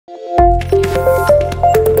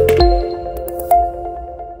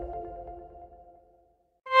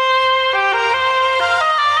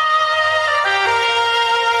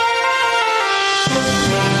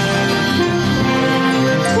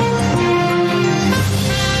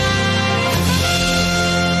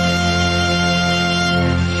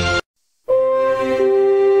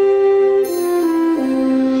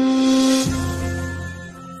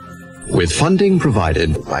Funding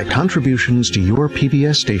provided by contributions to your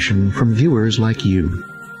PBS station from viewers like you.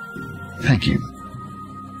 Thank you.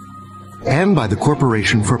 And by the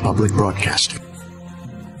Corporation for Public Broadcasting.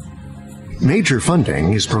 Major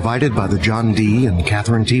funding is provided by the John D. and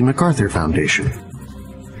Catherine T. MacArthur Foundation,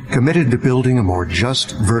 committed to building a more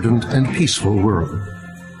just, verdant, and peaceful world.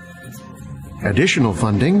 Additional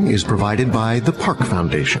funding is provided by the Park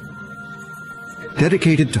Foundation,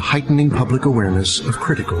 dedicated to heightening public awareness of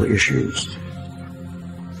critical issues.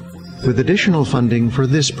 With additional funding for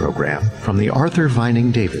this program from the Arthur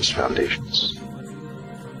Vining Davis Foundations.